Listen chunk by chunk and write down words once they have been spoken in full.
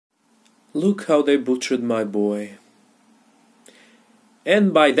Look how they butchered my boy.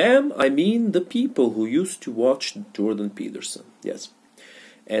 And by them, I mean the people who used to watch Jordan Peterson. Yes.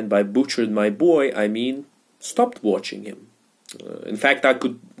 And by butchered my boy, I mean stopped watching him. In fact, I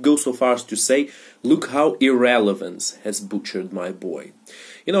could go so far as to say, look how irrelevance has butchered my boy.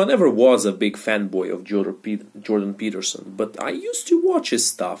 You know, I never was a big fanboy of Jordan Peterson, but I used to watch his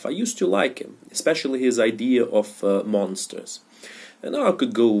stuff. I used to like him, especially his idea of monsters. And I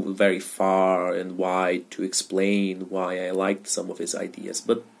could go very far and wide to explain why I liked some of his ideas,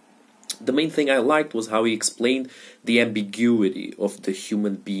 but the main thing I liked was how he explained the ambiguity of the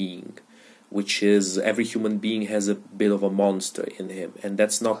human being, which is every human being has a bit of a monster in him, and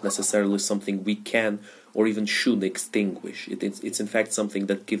that's not necessarily something we can or even should extinguish. It's in fact something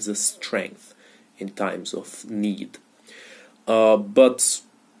that gives us strength in times of need. But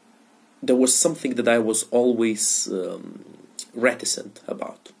there was something that I was always reticent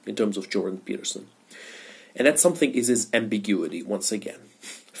about in terms of Jordan Peterson, and that something is his ambiguity. Once again,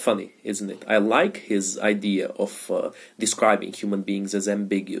 funny, isn't it? I like his idea of describing human beings as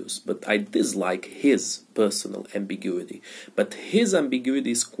ambiguous, but I dislike his personal ambiguity. But his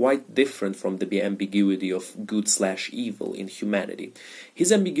ambiguity is quite different from the ambiguity of good/evil in humanity.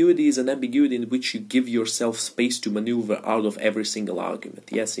 His ambiguity is an ambiguity in which you give yourself space to maneuver out of every single argument.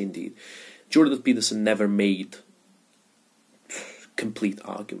 Yes, indeed. Jordan Peterson never made complete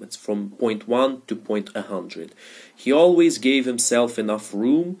arguments from point 1 to point 100. He always gave himself enough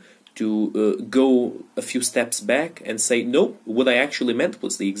room to go a few steps back and say, no, what I actually meant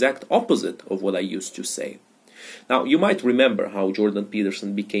was the exact opposite of what I used to say. Now, you might remember how Jordan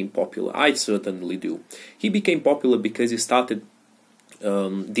Peterson became popular. I certainly do. He became popular because he started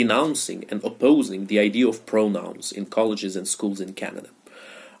denouncing and opposing the idea of pronouns in colleges and schools in Canada.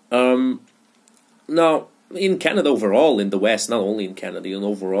 Now, in Canada overall, in the West, not only in Canada, in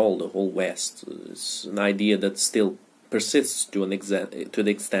overall the whole West, it's an idea that still persists to an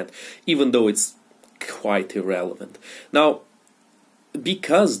extent, even though it's quite irrelevant. Now,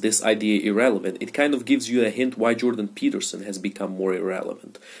 because this idea is irrelevant, it kind of gives you a hint why Jordan Peterson has become more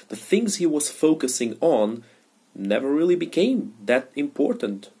irrelevant. The things he was focusing on never really became that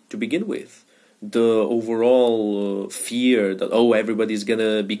important to begin with. The overall fear that, oh, everybody's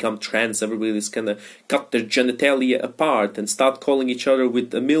gonna become trans, everybody's gonna cut their genitalia apart and start calling each other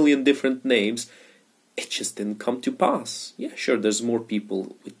with a million different names, it just didn't come to pass. Yeah, sure, there's more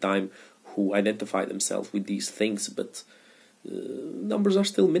people with time who identify themselves with these things, but numbers are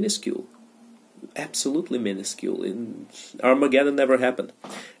still minuscule. Absolutely minuscule. Armageddon never happened,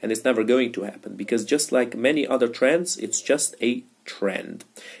 and it's never going to happen, because just like many other trends, it's just a trend,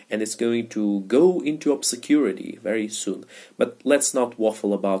 and it's going to go into obscurity very soon. But let's not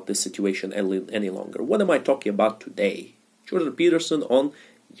waffle about this situation any longer. What am I talking about today? Jordan Peterson on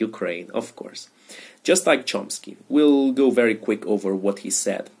Ukraine, of course. Just like Chomsky, we'll go very quick over what he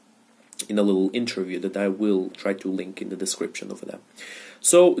said in a little interview that I will try to link in the description over there.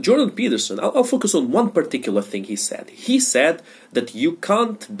 So, Jordan Peterson, I'll focus on one particular thing he said. He said that you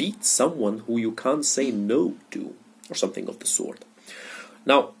can't beat someone who you can't say no to, or something of the sort.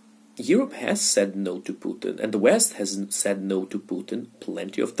 Now, Europe has said no to Putin, and the West has said no to Putin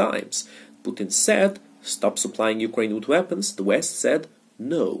plenty of times. Putin said, stop supplying Ukraine with weapons. The West said,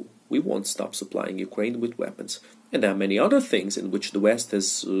 no, we won't stop supplying Ukraine with weapons. And there are many other things in which the West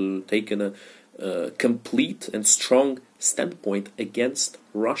has taken a complete and strong standpoint against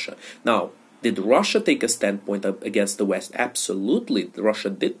Russia. Now, did Russia take a standpoint against the West? Absolutely, Russia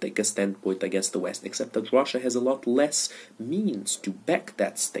did take a standpoint against the West, except that Russia has a lot less means to back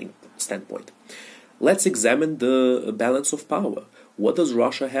that standpoint. Let's examine the balance of power. What does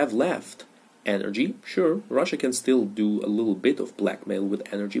Russia have left? Energy? Sure, Russia can still do a little bit of blackmail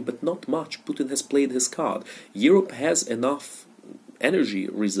with energy, but not much. Putin has played his card. Europe has enough energy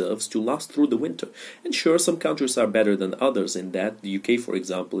reserves to last through the winter. And sure, some countries are better than others in that. The UK, for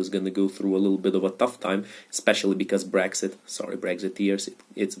example, is going to go through a little bit of a tough time, especially because Brexit. Sorry, Brexiteers,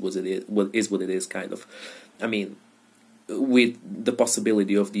 it's what it is, kind of. I mean, with the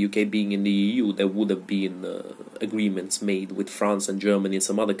possibility of the UK being in the EU, there would have been agreements made with France and Germany and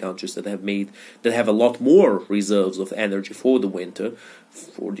some other countries that have a lot more reserves of energy for the winter,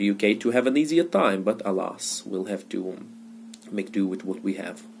 for the UK to have an easier time. But alas, we'll have to make do with what we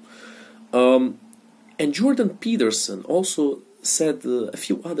have. And Jordan Peterson also said a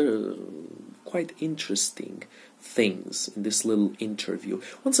few other quite interesting things in this little interview.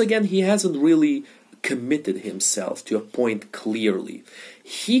 Once again, he hasn't really committed himself to a point clearly.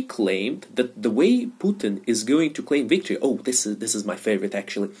 He claimed that the way Putin is going to claim victory, this is my favorite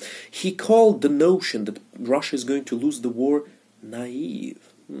actually, he called the notion that Russia is going to lose the war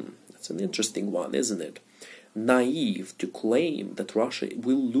naive. That's an interesting one, isn't it? Naive to claim that Russia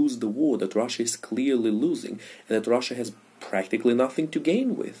will lose the war, that Russia is clearly losing, and that Russia has practically nothing to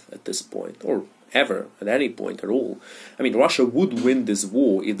gain with at this point, or ever, at any point at all. I mean, Russia would win this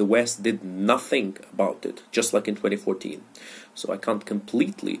war if the West did nothing about it, just like in 2014. So I can't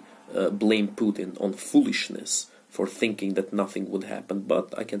completely blame Putin on foolishness for thinking that nothing would happen,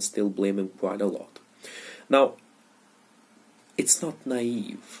 but I can still blame him quite a lot. Now, it's not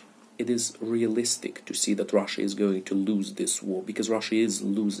naive. It is realistic to see that Russia is going to lose this war, because Russia is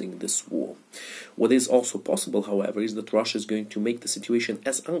losing this war. What is also possible, however, is that Russia is going to make the situation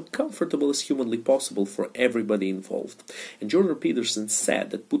as uncomfortable as humanly possible for everybody involved. And Jordan Peterson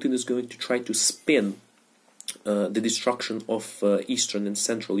said that Putin is going to try to spin the destruction of eastern and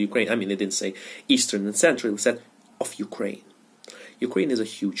central Ukraine. I mean, he didn't say eastern and central, he said of Ukraine. Ukraine is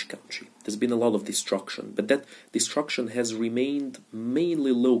a huge country. There's been a lot of destruction, but that destruction has remained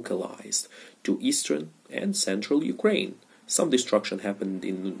mainly localized to eastern and central Ukraine. Some destruction happened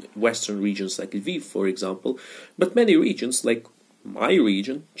in western regions like Lviv, for example, but many regions, like my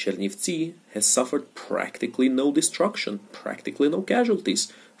region, Chernivtsi, has suffered practically no destruction, practically no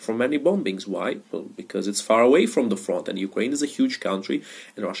casualties from any bombings. Why? Well, because it's far away from the front, and Ukraine is a huge country,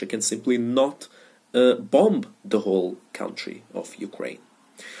 and Russia can simply not bomb the whole country of Ukraine.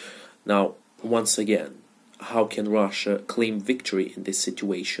 Now, once again, how can Russia claim victory in this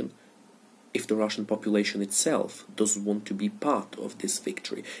situation if the Russian population itself doesn't want to be part of this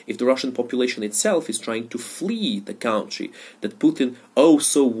victory? If the Russian population itself is trying to flee the country that Putin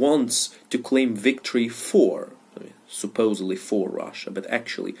also wants to claim victory for, supposedly for Russia, but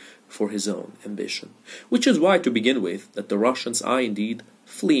actually for his own ambition. Which is why, to begin with, that the Russians are indeed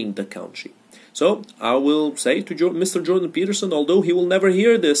fleeing the country. So, I will say to Mr. Jordan Peterson, although he will never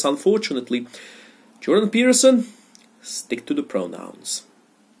hear this, unfortunately, Jordan Peterson, stick to the pronouns.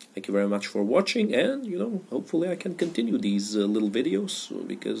 Thank you very much for watching, and, hopefully I can continue these little videos,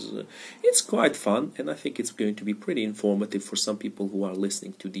 because it's quite fun, and I think it's going to be pretty informative for some people who are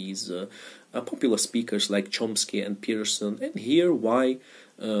listening to these popular speakers like Chomsky and Peterson, and hear why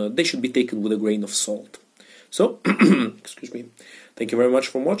they should be taken with a grain of salt. So, excuse me, thank you very much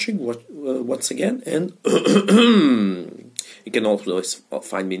for watching once again, and you can also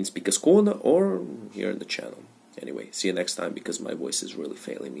find me in Speaker's Corner or here in the channel. Anyway, see you next time, because my voice is really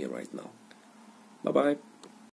failing me right now. Bye-bye.